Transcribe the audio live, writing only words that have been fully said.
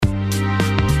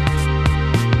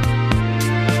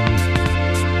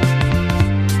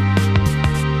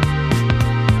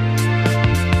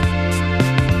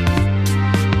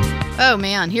Oh,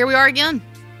 man. Here we are again.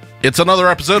 It's another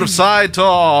episode of Side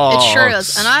Talk. It sure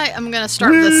is. And I am going to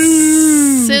start with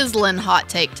a sizzling hot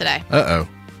take today. Uh-oh.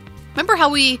 Remember how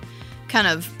we kind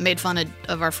of made fun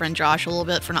of our friend Josh a little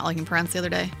bit for not liking Prince the other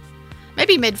day?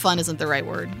 Maybe made fun isn't the right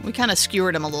word. We kind of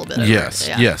skewered him a little bit.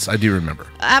 Yes, I do remember.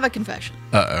 I have a confession.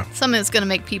 Uh-oh. Something that's going to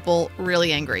make people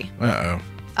really angry. Uh-oh.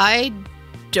 I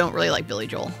don't really like Billy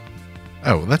Joel.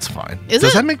 Oh, that's fine.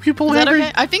 Does that make people angry? That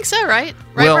okay? I think so, right?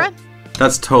 Right, Well, Brad?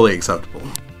 That's totally acceptable.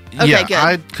 Okay, yeah,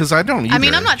 good. Because I don't either. I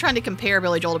mean, I'm not trying to compare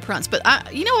Billy Joel to Prince, but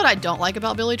you know what I don't like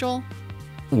about Billy Joel?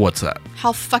 What's that?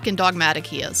 How fucking dogmatic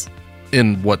he is.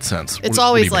 In what sense? It's What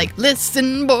always do you like,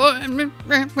 listen, boy,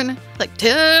 like,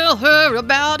 tell her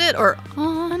about it, or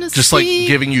honestly. just like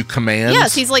giving you commands?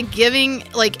 Yes, he's like giving,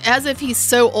 like, as if he's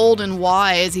so old and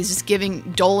wise, he's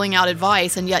just doling out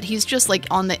advice, and yet he's just like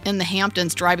in the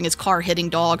Hamptons driving his car, hitting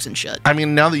dogs and shit. I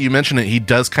mean, now that you mention it, he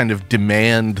does kind of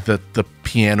demand that the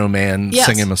piano man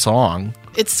sing him a song.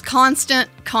 It's constant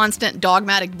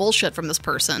dogmatic bullshit from this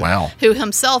person. Wow. Who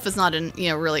himself is not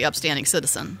a really upstanding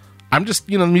citizen. I'm just,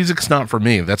 music's not for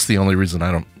me. That's the only reason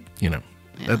I don't,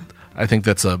 I think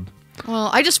that's a... Well,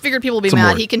 I just figured people would be It's a mad.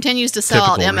 more He continues to sell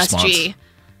out typical MSG, response.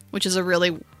 which is a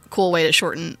really cool way to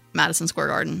shorten Madison Square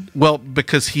Garden. Well,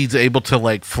 because he's able to,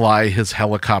 like, fly his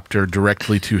helicopter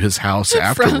directly to his house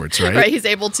afterwards, right? Right, he's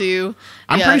able to...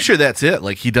 I'm pretty sure that's it.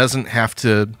 Like, he doesn't have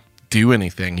to do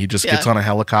anything. He just gets on a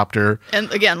helicopter. And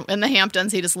again, in the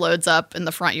Hamptons, he just loads up in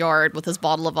the front yard with his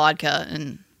bottle of vodka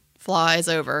and flies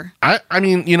over. I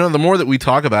mean, the more that we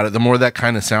talk about it, the more that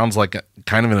kind of sounds like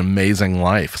kind of an amazing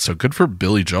life. So good for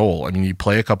Billy Joel. I mean, you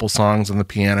play a couple songs on the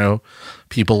piano,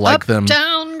 people like them.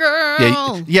 Uptown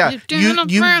girl. Yeah.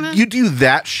 You do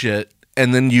that shit,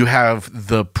 and then you have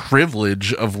the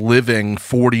privilege of living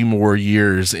 40 more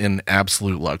years in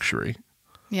absolute luxury.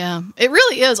 Yeah, it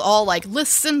really is all like,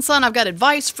 listen, son, I've got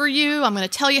advice for you. I'm going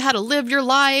to tell you how to live your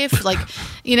life. Like,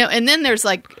 and then it's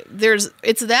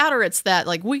that or it's that,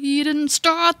 like, we didn't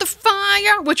start the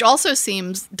fire, which also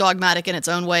seems dogmatic in its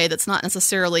own way. That's not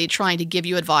necessarily trying to give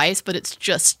you advice, but it's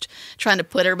just trying to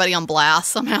put everybody on blast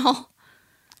somehow.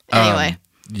 Anyway.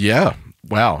 Yeah.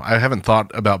 Wow. I haven't thought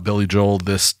about Billy Joel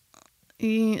this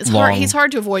It's long hard. He's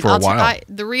hard to avoid. for a while.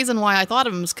 The reason why I thought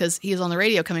of him is because he was on the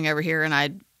radio coming over here, and I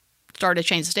started to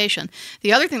change the station.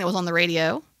 The other thing that was on the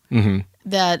radio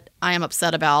that I am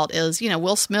upset about is,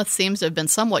 Will Smith seems to have been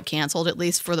somewhat canceled, at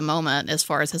least for the moment, as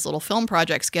far as his little film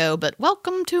projects go. But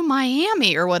Welcome to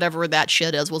Miami, or whatever that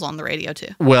shit is, was on the radio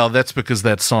too. Well, that's because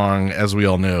that song, as we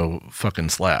all know, fucking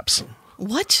slaps.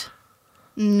 What?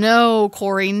 No,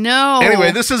 Corey, no.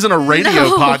 Anyway, this isn't a radio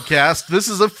podcast. This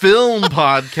is a film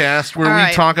podcast where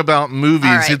we talk about movies.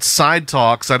 Right. It's Side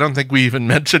Talks. I don't think we even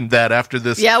mentioned that after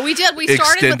this. Yeah, we did. We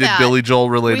started extended with that. Billy Joel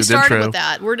related We started intro. with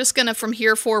that. We're just going to, from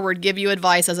here forward, give you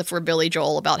advice as if we're Billy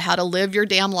Joel about how to live your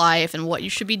damn life and what you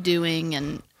should be doing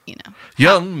and,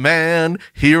 Young man,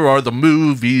 here are the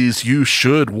movies you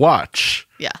should watch.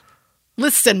 Yeah.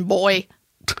 Listen, boy.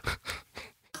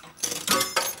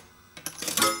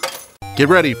 Get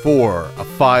ready for a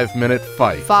 5-minute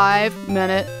fight.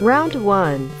 5-minute. Round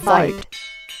 1. Fight.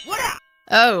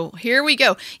 Oh, here we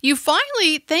go. You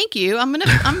finally, thank you.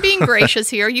 I'm being gracious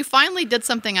here. You finally did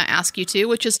something I asked you to,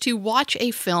 which is to watch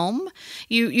a film.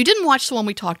 You didn't watch the one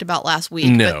we talked about last week.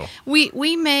 No. But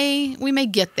we may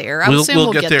get there.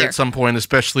 We'll get there at some point,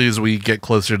 especially as we get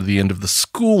closer to the end of the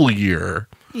school year.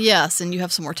 Yes, and you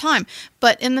have some more time.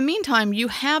 But in the meantime, you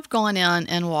have gone in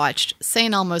and watched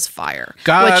St. Elmo's Fire.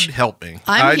 God help me.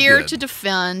 I'm here did. to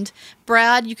defend.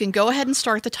 Brad, you can go ahead and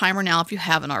start the timer now if you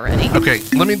haven't already. Okay,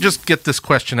 let me just get this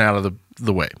question out of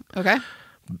the way. Okay.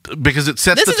 Because it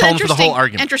sets the tone for the whole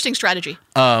argument. Interesting strategy.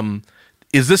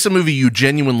 Is this a movie you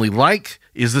genuinely like?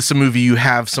 Is this a movie you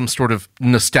have some sort of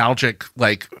nostalgic,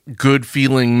 like, good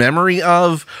feeling memory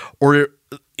of? Or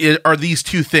are these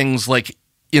two things, like,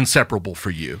 inseparable for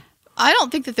you? I don't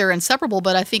think that they're inseparable,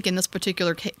 but I think in this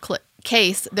particular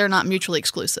case, they're not mutually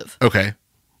exclusive. Okay.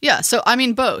 Yeah, so I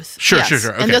mean both. Sure. Okay,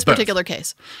 Okay, in this both. particular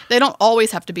case. They don't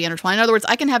always have to be intertwined. In other words,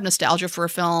 I can have nostalgia for a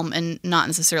film and not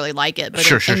necessarily like it, but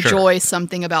enjoy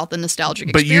something about the nostalgic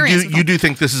experience. But you do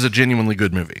think this is a genuinely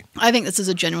good movie? I think this is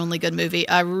a genuinely good movie.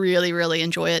 I really, really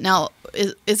enjoy it. Now,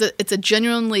 it's a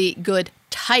genuinely good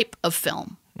type of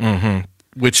film. Mm-hmm.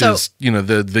 Which is,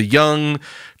 the young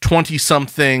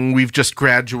 20-something, we've just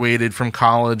graduated from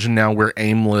college and now we're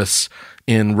aimless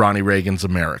in Ronnie Reagan's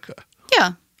America.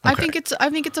 Yeah. Okay. I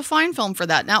think it's a fine film for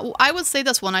that. Now, I would say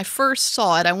this, when I first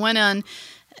saw it, I went in,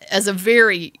 as a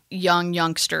very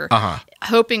youngster,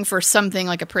 hoping for something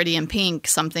like A Pretty in Pink,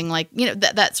 something like,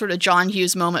 that sort of John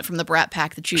Hughes moment from the Brat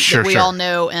Pack that we all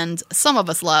know and some of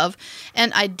us love.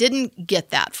 And I didn't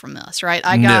get that from this, right?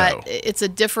 It's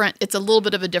a little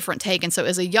bit of a different take. And so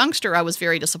as a youngster, I was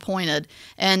very disappointed.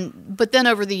 But then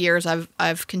over the years,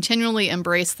 I've continually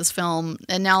embraced this film,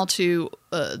 and now to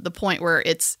the point where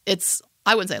it's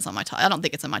I wouldn't say it's on my top. I don't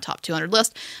think it's in my top 200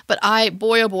 list, but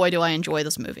boy, oh boy, do I enjoy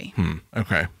this movie.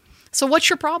 Okay. So what's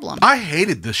your problem? I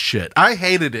hated this shit. I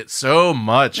hated it so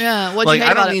much. Yeah, what'd you hate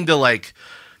I about don't mean to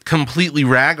completely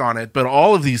rag on it, but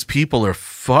all of these people are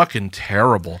fucking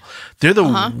terrible. They're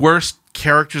the worst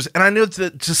characters, and I know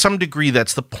that to some degree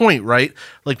that's the point, right?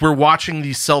 Like, we're watching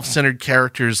these self-centered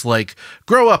characters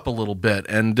grow up a little bit,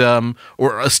 and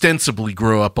or ostensibly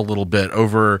grow up a little bit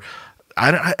over.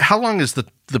 How long is the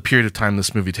period of time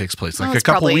this movie takes place? A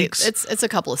couple weeks? It's a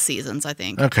couple of seasons, I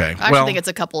think. Okay. I actually think it's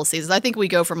a couple of seasons. I think we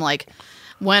go from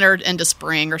winter into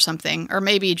spring or something, or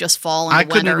maybe just fall into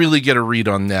winter. I couldn't really get a read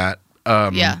on that.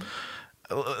 Yeah.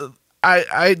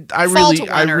 I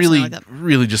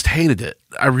really just hated it.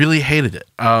 I really hated it.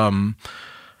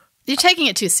 You're taking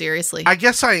it too seriously. I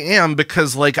guess I am,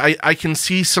 because I can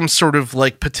see some sort of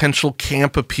potential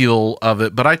camp appeal of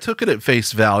it, but I took it at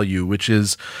face value, which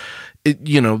is,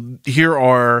 here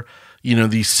are,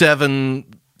 these 7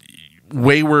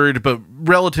 wayward but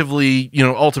relatively,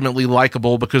 ultimately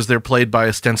likable, because they're played by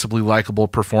ostensibly likable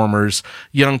performers,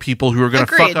 young people who are going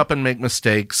to fuck up and make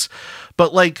mistakes.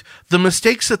 But the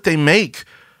mistakes that they make,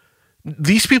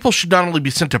 these people should not only be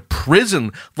sent to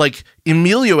prison,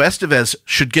 Emilio Estevez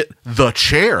should get the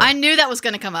chair. I knew that was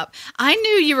going to come up. I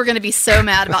knew you were going to be so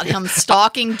mad about him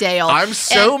stalking Dale. I'm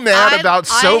so mad about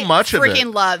so much of it. I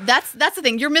freaking love. That's the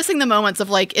thing. You're missing the moments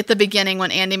of at the beginning when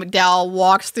Andie MacDowell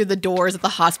walks through the doors at the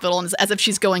hospital and as if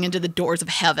she's going into the doors of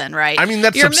heaven, right? I mean,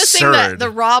 that's You're absurd. missing the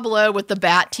Rob Lowe with the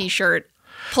bat t-shirt.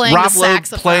 Playing Rob the Lowe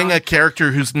saxophone. playing a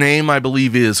character whose name I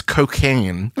believe is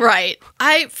Cocaine. Right.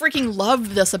 I freaking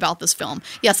love this about this film.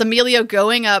 Yes, Emilio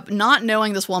going up, not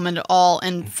knowing this woman at all,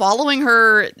 and following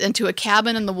her into a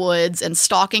cabin in the woods and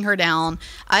stalking her down.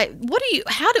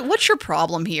 What's your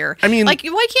problem here? I mean, why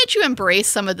can't you embrace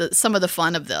some of the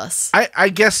fun of this? I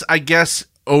guess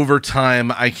over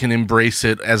time I can embrace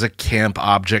it as a camp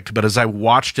object, but as I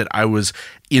watched it, I was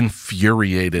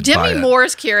infuriated by it. Demi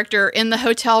Moore's character in the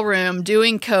hotel room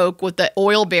doing coke with the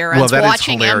oil barons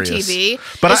watching MTV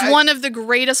is one of the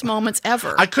greatest moments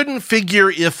ever. I couldn't figure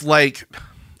if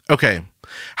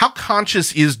how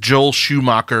conscious is Joel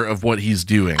Schumacher of what he's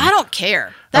doing? I don't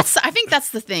care. I think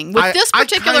that's the thing. With this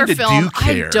particular film,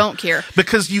 I don't care.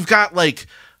 Because you've got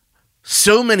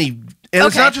so many. And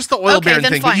it's not just the oil baron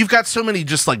thing, but you've got so many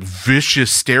just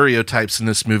vicious stereotypes in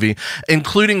this movie,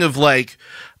 including of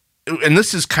and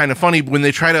this is kind of funny, when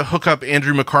they try to hook up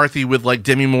Andrew McCarthy with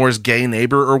Demi Moore's gay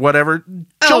neighbor or whatever.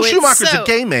 Joel Schumacher's a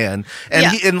gay man,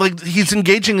 and he's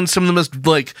engaging in some of the most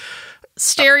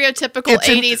stereotypical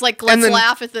 80s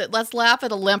let's laugh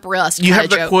at a limp wrist. You have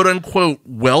the quote unquote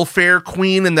welfare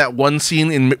queen in that one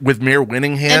scene with Mayor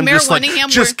Winningham,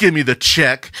 just give me the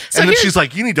check, and then she's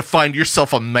like, you need to find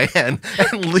yourself a man,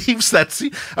 and leaves that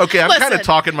scene. Okay, I'm kind of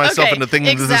talking myself into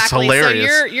thinking this is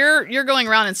hilarious. So you're going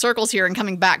around in circles here and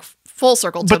coming back full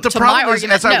circle to, but the to problem my is,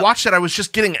 argument. as I watched it, I was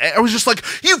just like,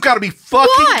 you've got to be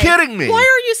fucking kidding me. Why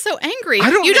are you so angry?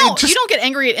 You don't get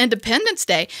angry at Independence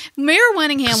Day. Mayor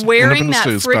Winningham wearing that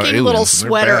freaking little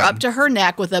sweater up to her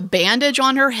neck with a bandage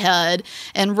on her head,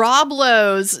 and Rob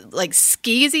Lowe's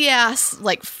skeezy ass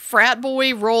frat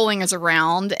boy rolling is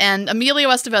around, and Emilio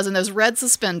Estevez in those red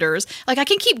suspenders. I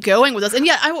can keep going with this. And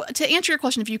yet, to answer your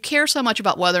question, if you care so much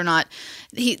about whether or not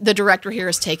the director here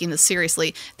is taking this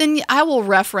seriously, then I will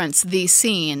reference the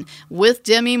scene with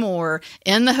Demi Moore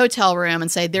in the hotel room and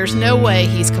say there's no way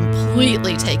he's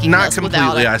completely taking this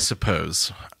without it. I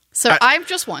suppose. So I'm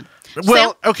just one.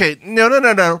 Well, okay. No.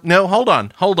 Hold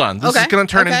on. This is going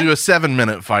to turn into a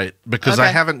 7-minute fight because I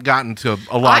haven't gotten to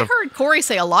a lot of... I heard Corey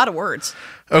say a lot of words.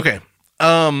 Okay.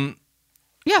 Yeah.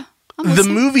 The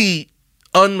movie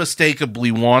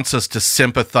unmistakably wants us to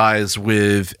sympathize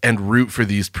with and root for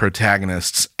these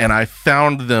protagonists, and I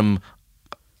found them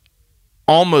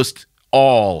almost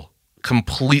all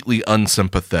completely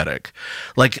unsympathetic.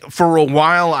 For a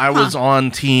while, I was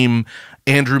on team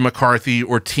Andrew McCarthy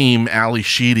or team Ali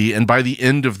Sheedy, and by the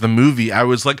end of the movie, I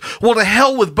was like, well, to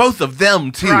hell with both of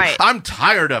them, too. Right. I'm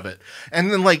tired of it.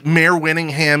 And then, Mayor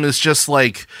Winningham is just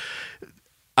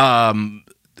I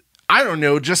don't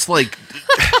know, just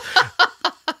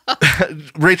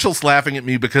Rachel's laughing at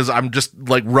me because I'm just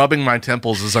like rubbing my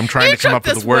temples as I'm trying to come up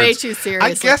with the words. Way too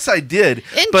seriously. I guess I did.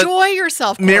 Enjoy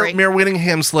yourself, Corey. Mayor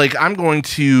Whittingham's like, I'm going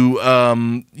to,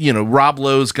 Rob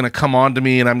Lowe's going to come on to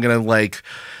me and I'm going to like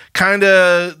kind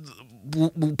of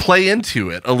play into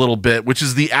it a little bit, which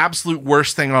is the absolute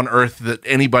worst thing on earth that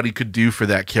anybody could do for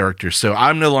that character. So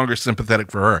I'm no longer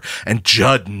sympathetic for her. And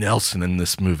Judd Nelson in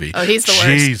this movie. Oh, he's the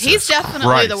worst. He's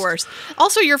definitely the worst.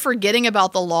 Also, you're forgetting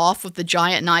about the loft with the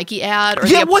giant Nike ad or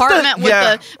the apartment with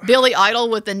the Billy Idol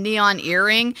with the neon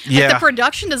earring. Like, the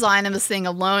production design of this thing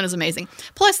alone is amazing.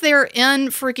 Plus, they're in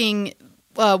freaking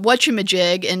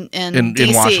whatchamajig in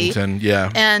DC. Washington,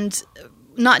 and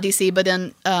not DC, but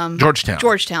in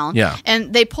Georgetown. Yeah.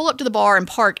 And they pull up to the bar and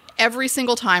park every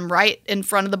single time right in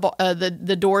front of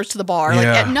the doors to the bar.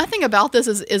 Like, nothing about this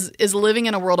is living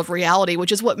in a world of reality,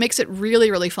 which is what makes it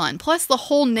really, really fun. Plus, the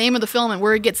whole name of the film and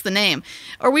where it gets the name.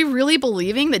 Are we really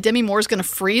believing that Demi Moore is going to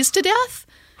freeze to death?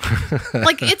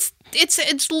 Like, it's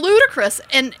ludicrous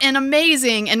and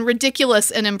amazing and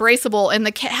ridiculous and embraceable.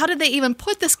 And how did they even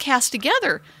put this cast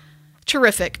together?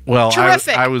 Terrific. Well,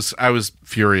 terrific. I was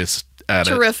furious at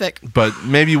Terrific. it. But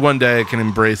maybe one day I can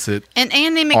embrace it. And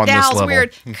Andy McDowell's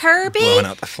weird. Kirby? Blowing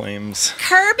out the flames.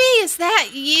 Kirby, is that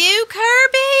you,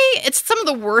 Kirby? It's some of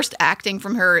the worst acting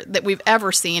from her that we've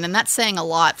ever seen, and that's saying a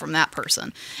lot from that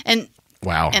person. And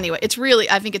wow. Anyway,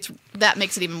 I think that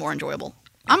makes it even more enjoyable.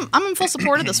 I'm in full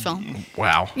support of this film.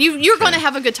 Wow. You're going to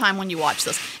have a good time when you watch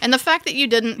this. And the fact that you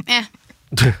didn't,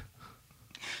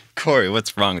 Corey,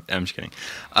 what's wrong with... I'm just kidding.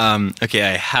 Okay,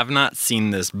 I have not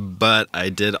seen this, but I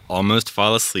did almost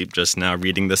fall asleep just now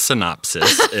reading the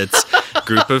synopsis. It's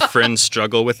group of friends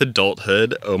struggle with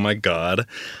adulthood. Oh my God.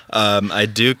 I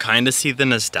do kind of see the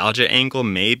nostalgia angle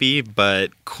maybe,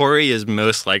 but Corey is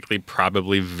most likely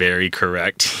probably very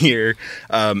correct here.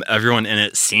 Everyone in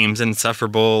it seems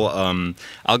insufferable.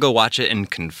 I'll go watch it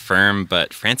and confirm,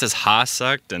 but Frances Ha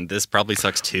sucked, and this probably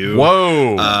sucks too.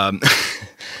 Whoa.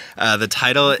 The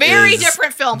title very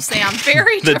different film, Sam.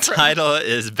 Very different. The title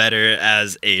is better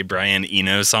as a Brian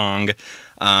Eno song.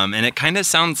 And it kind of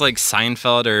sounds like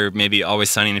Seinfeld or maybe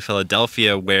Always Sunny in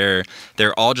Philadelphia, where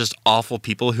they're all just awful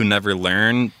people who never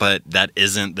learn, but that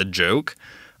isn't the joke.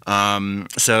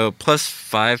 So plus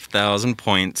 5,000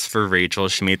 points for Rachel.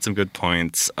 She made some good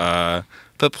points. But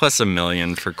plus 1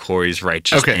 million for Corey's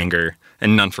righteous anger,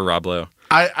 and none for Rob Lowe.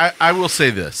 I will say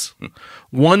this.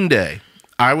 One day,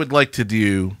 I would like to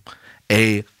do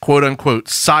a quote-unquote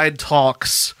Side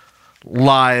Talks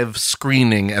live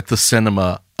screening at the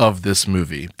cinema of this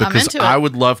movie, because I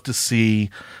would love to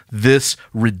see this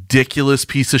ridiculous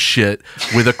piece of shit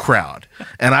with a crowd.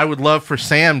 And I would love for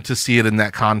Sam to see it in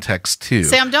that context too.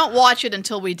 Sam, don't watch it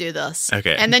until we do this.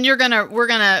 Okay. And then we're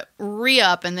gonna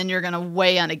re-up, and then you're gonna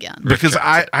weigh in again. Because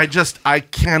I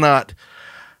cannot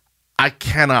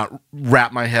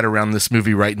wrap my head around this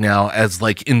movie right now as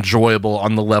like enjoyable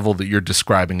on the level that you're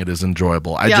describing it as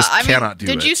enjoyable. I cannot do it.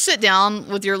 Did you sit down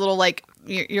with your little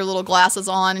your little glasses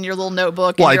on and your little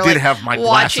notebook? Well, and I did have my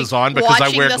glasses on because I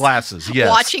wear glasses. Yes.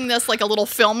 Watching this like a little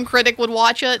film critic would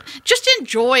watch it. Just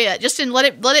enjoy it. Let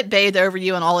it bathe over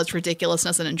you in all its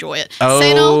ridiculousness and enjoy it.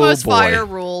 St. Elmo's Fire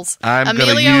rules. I'm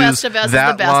going to use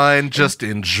that line. Just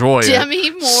enjoy Demi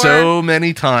it. Moore, so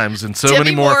many times and so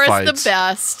many more fights. Demi Moore is the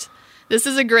best. This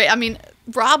is a great... I mean,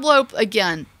 Rob Lowe,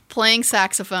 again, playing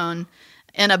saxophone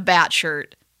in a bat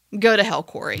shirt. Go to hell,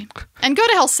 Corey. And go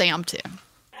to hell, Sam, too.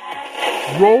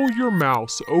 Roll your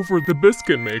mouse over the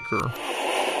biscuit maker.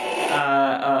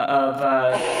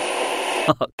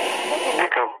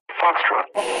 Echo,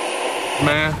 Foxtrot.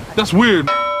 Man, that's weird.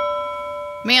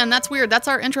 Man, that's weird. That's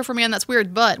our intro for Man, That's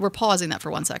Weird, but we're pausing that for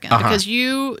 1 second because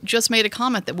you just made a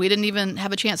comment that we didn't even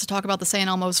have a chance to talk about the St.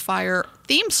 Elmo's Fire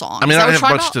theme song. I mean, I don't have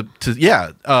much I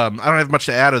don't have much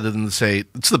to add other than to say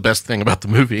it's the best thing about the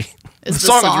movie. The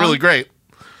song is really great.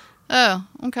 Oh,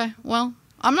 okay. Well,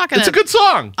 I'm not gonna... It's a good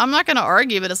song. I'm not gonna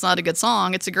argue that it's not a good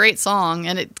song. It's a great song,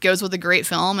 and it goes with a great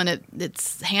film, and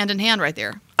it's hand in hand right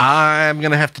there. I'm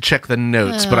gonna have to check the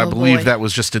notes, but I believe that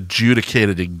was just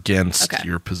adjudicated against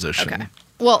your position. Okay.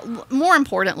 Well, more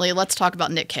importantly, let's talk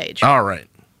about Nick Cage. All right.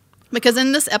 Because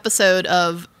in this episode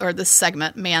this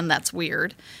segment, Man, That's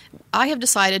Weird, I have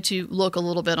decided to look a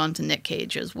little bit onto Nick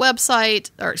Cage's website,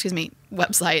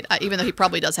 even though he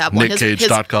probably does have one.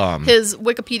 NickCage.com. His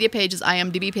Wikipedia page, his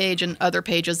IMDb page, and other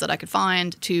pages that I could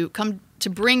find to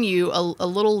bring you a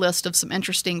little list of some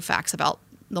interesting facts about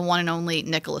the one and only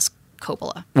Nicholas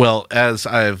Coppola. Well, as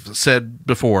I've said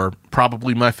before,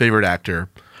 probably my favorite actor.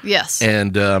 Yes.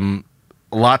 And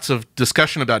lots of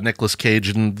discussion about Nicolas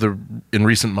Cage in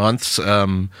recent months.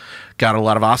 Got a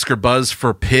lot of Oscar buzz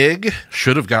for Pig.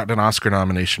 Should have gotten an Oscar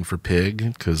nomination for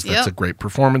Pig because that's a great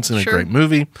performance and a great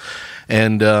movie.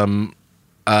 And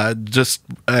just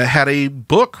had a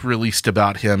book released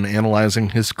about him, analyzing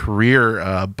his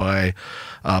career by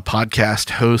a podcast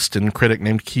host and critic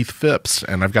named Keith Phipps.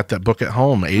 And I've got that book at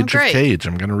home, Age of Cage.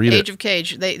 I'm going to read it. Age of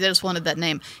Cage. They just wanted that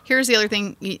name. Here's the other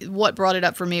thing. What brought it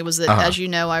up for me was that, as you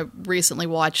know, I recently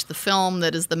watched the film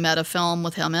that is the meta film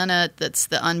with him in it. That's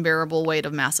The Unbearable Weight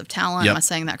of Massive Talent. Am I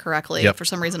saying that correctly? For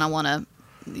some reason, I want to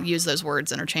use those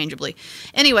words interchangeably.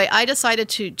 Anyway, I decided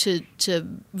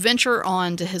to venture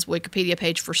on to his Wikipedia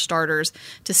page for starters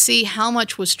to see how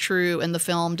much was true in the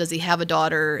film. Does he have a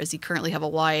daughter? Does he currently have a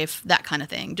wife? That kind of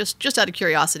thing. Just out of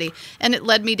curiosity. And it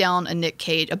led me down a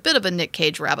bit of a Nick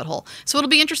Cage rabbit hole. So it'll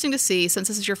be interesting to see, since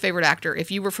this is your favorite actor, if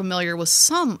you were familiar with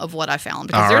some of what I found.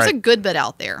 Because there's a good bit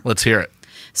out there. Let's hear it.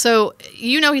 So,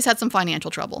 he's had some financial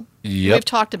trouble. Yep. We've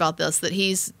talked about this, that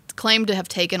he's claimed to have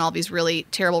taken all these really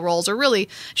terrible roles, or really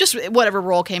just whatever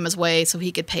role came his way so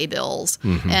he could pay bills,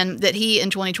 and that he in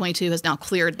 2022 has now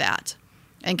cleared that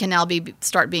and can now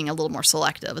start being a little more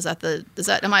selective. Am I saying that's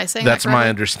that correctly? my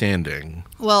understanding?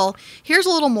 Well, here's a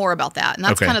little more about that, and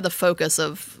that's kind of the focus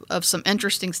of some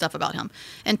interesting stuff about him.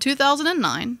 In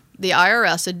 2009, the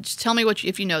IRS, tell me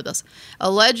if you know this,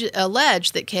 alleged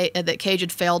that Cage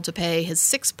had failed to pay his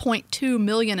 $6.2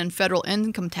 million in federal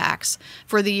income tax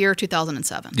for the year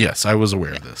 2007. Yes, I was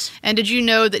aware of this. And did you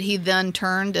know that he then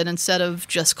turned, and instead of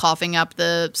just coughing up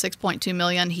the $6.2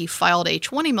 million, he filed a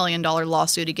 $20 million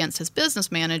lawsuit against his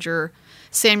business manager,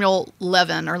 Samuel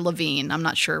Levine. I'm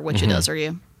not sure which it is. Are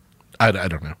you? I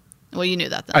don't know. Well, you knew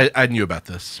that then. I knew about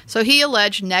this. So he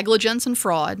alleged negligence and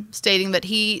fraud, stating that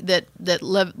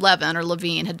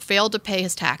Levine had failed to pay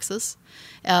his taxes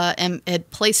and had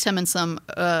placed him in some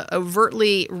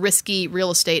overtly risky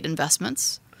real estate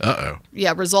investments. Uh-oh.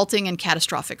 Yeah, resulting in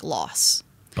catastrophic loss.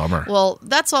 Bummer. Well,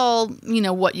 that's all,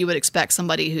 what you would expect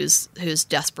somebody who's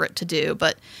desperate to do.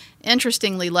 But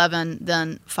interestingly, Levin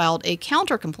then filed a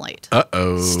counter complaint.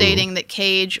 Stating that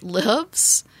Cage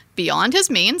lives beyond his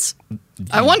means.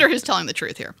 I wonder who's telling the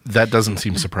truth here. That doesn't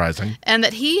seem surprising. And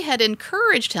that he had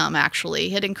encouraged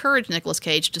Nicolas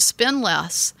Cage to spend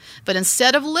less, but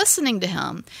instead of listening to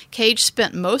him, Cage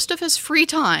spent most of his free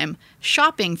time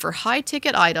shopping for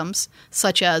high-ticket items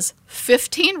such as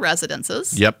 15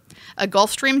 residences, a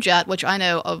Gulfstream jet, which I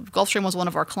know Gulfstream was one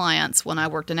of our clients when I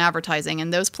worked in advertising,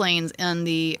 and those planes in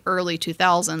the early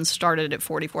 2000s started at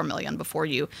 $44 million before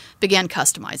you began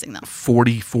customizing them.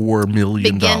 $44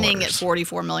 million. Beginning at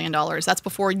 $44 million. That's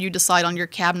before you decide on your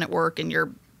cabinet work and your,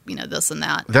 this and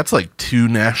that. That's like 2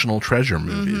 National Treasure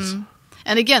movies.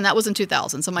 And again, that was in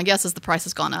 2000. So my guess is the price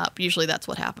has gone up. Usually that's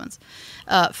what happens.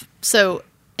 So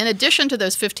in addition to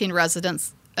those 15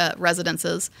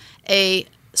 residences, a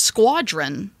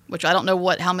squadron, which I don't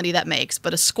know how many that makes,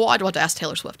 but we'll have to ask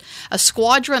Taylor Swift, a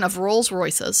squadron of Rolls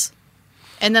Royces,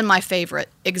 and then my favorite,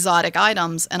 exotic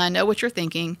items. And I know what you're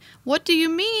thinking. What do you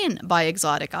mean by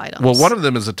exotic items? Well, one of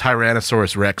them is a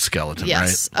Tyrannosaurus Rex skeleton,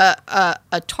 right? A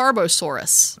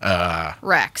Tarbosaurus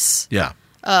Rex. Yeah.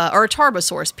 Or a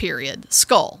Tarbosaurus, period,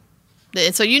 skull.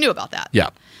 And so you knew about that. Yeah.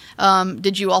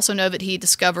 Did you also know that he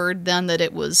discovered then that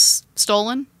it was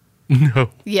stolen? No.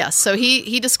 Yes. So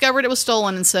he discovered it was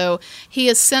stolen, and so he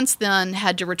has since then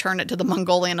had to return it to the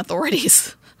Mongolian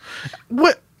authorities.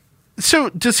 What? So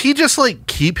does he just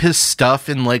keep his stuff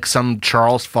in some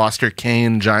Charles Foster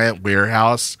Kane giant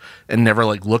warehouse and never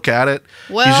look at it?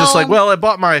 Well, he's just I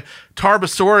bought my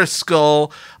Tarbosaurus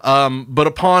skull, but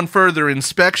upon further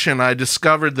inspection, I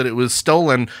discovered that it was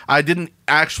stolen. I didn't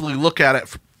actually look at it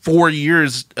for 4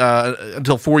 years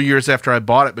until 4 years after I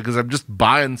bought it because I'm just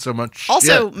buying so much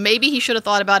also, shit. Maybe he should have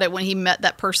thought about it when he met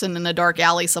that person in a dark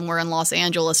alley somewhere in Los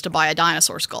Angeles to buy a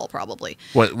dinosaur skull, probably.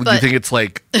 What do you think it's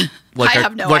like? I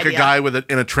have no idea. A guy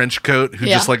in a trench coat who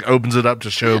just opens it up to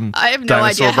show him. I have no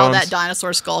idea how that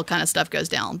dinosaur skull kind of stuff goes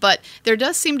down, but there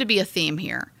does seem to be a theme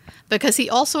here because he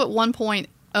also at one point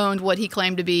owned what he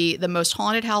claimed to be the most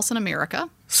haunted house in America.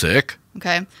 Sick.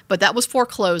 Okay, but that was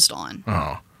foreclosed on.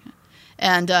 Oh.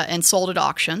 And sold at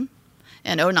auction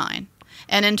in 2009.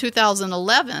 And in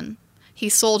 2011, he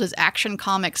sold his Action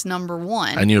Comics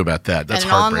 #1. I knew about that. That's at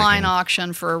an heartbreaking. online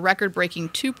auction for a record-breaking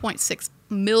 $2.6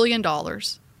 million.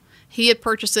 He had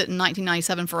purchased it in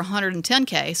 1997 for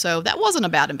 $110K, so that wasn't a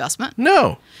bad investment.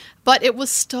 No. But it was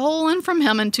stolen from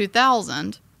him in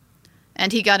 2000,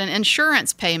 and he got an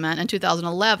insurance payment in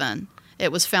 2011.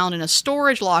 It was found in a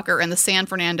storage locker in the San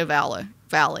Fernando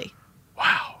Valley.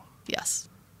 Wow. Yes.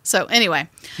 So anyway,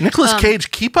 Nicolas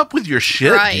Cage, keep up with your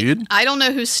shit, right. dude. I don't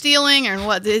know who's stealing or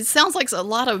what. It sounds like a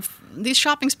lot of these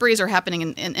shopping sprees are happening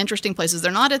in interesting places.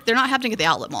 They're not happening at the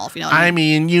outlet mall, if you know what I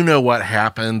mean. You know what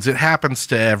happens. It happens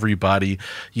to everybody.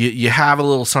 You have a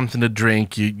little something to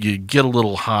drink. You get a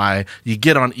little high. You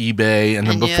get on eBay, and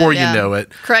then before you know it,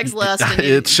 Craigslist. And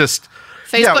it's just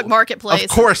Facebook Marketplace. Of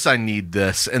course, I need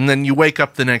this. And then you wake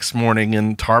up the next morning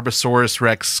in Tarbosaurus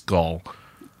Rex skull.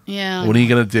 Yeah. What are you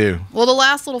gonna do? Well, the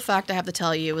last little fact I have to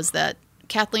tell you is that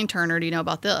Kathleen Turner, do you know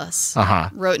about this?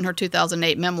 Wrote in her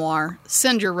 2008 memoir,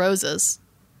 Send Your Roses,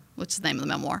 which is the name of the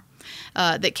memoir,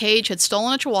 that Cage had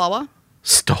stolen a Chihuahua.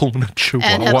 Stolen a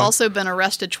Chihuahua? And had also been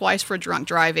arrested twice for drunk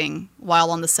driving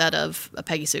while on the set of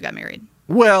Peggy Sue Got Married.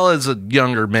 Well, as a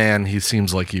younger man, he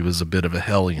seems like he was a bit of a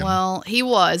hellion. Well, he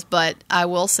was, but I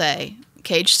will say,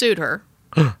 Cage sued her,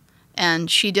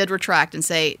 and she did retract and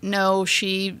say, no,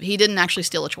 he didn't actually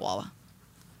steal a Chihuahua.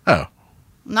 Oh.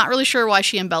 Not really sure why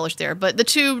she embellished there, but the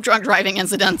two drunk driving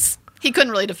incidents, he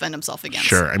couldn't really defend himself against.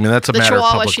 Sure. I mean, that's a the matter Chihuahua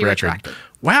of public she record. retracted.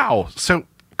 Wow. So,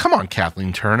 come on,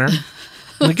 Kathleen Turner.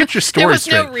 Get your story There was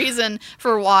straight. no reason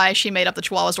for why she made up the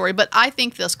Chihuahua story, but I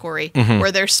think this, Corey,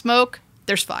 where there's smoke,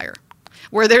 there's fire.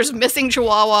 Where there's missing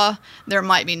Chihuahua, there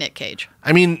might be Nick Cage.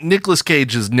 I mean, Nicolas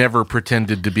Cage has never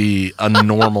pretended to be a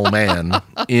normal man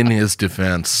in his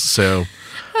defense, so...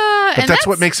 But that's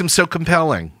what makes him so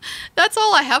compelling. That's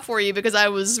all I have for you because I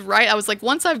was right. I was like,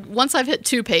 once I've hit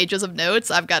 2 pages of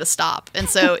notes, I've got to stop. And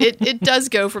so it does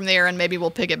go from there, and maybe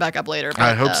we'll pick it back up later. But,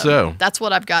 I hope so. That's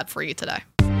what I've got for you today.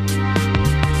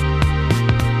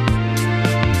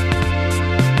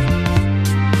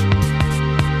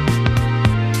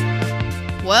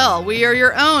 Well, we are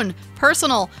your own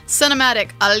personal cinematic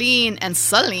Aline and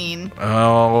Celine.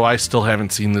 Oh, I still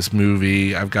haven't seen this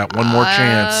movie. I've got one more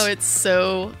chance. Oh, it's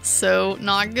so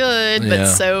not good, but Yeah.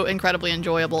 so incredibly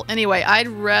enjoyable. Anyway, I'd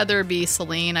rather be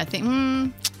Celine. I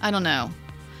think I don't know.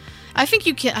 I think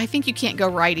you can't go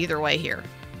right either way here.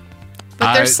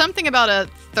 But there's something about a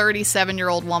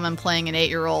 37-year-old woman playing an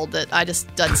 8-year-old that I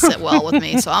just doesn't sit well with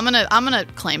me. So I'm gonna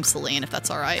claim Celine if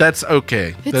that's all right. That's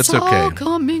okay. It's That's okay. all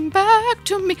coming back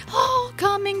to me. All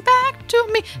coming back to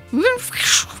me.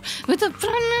 With a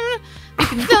you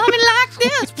can tell me like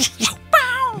this.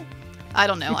 I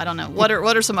don't know. What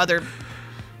are some other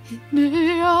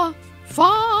near,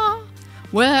 far,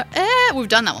 where? We've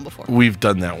done that one before. We've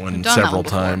done that one We've done several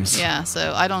that one before. times. Yeah.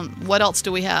 So I don't. What else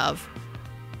do we have?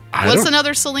 I What's don't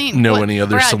another Celine? know any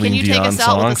other Brad, Celine can you take Dion us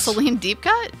out with a songs. Celine deep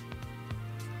cut?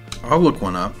 I'll look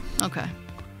one up. Okay.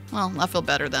 Well, I feel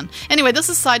better then. Anyway, this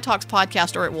is Side Talks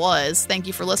Podcast, or it was. Thank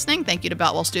you for listening. Thank you to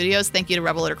Boutwell Studios. Thank you to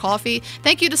Rebel Litter Coffee.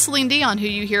 Thank you to Celine Dion, who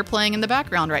you hear playing in the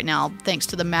background right now, thanks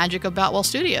to the magic of Boutwell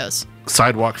Studios.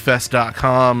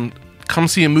 SidewalkFest.com. Come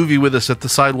see a movie with us at the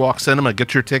Sidewalk Cinema.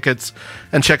 Get your tickets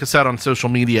and check us out on social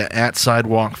media at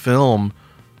Sidewalk Film.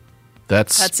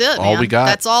 That's it, all man. we got.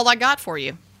 That's all I got for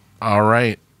you. All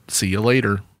right. See you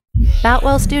later.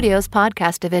 Boutwell Studios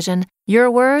Podcast Division. Your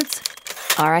words,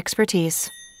 our expertise.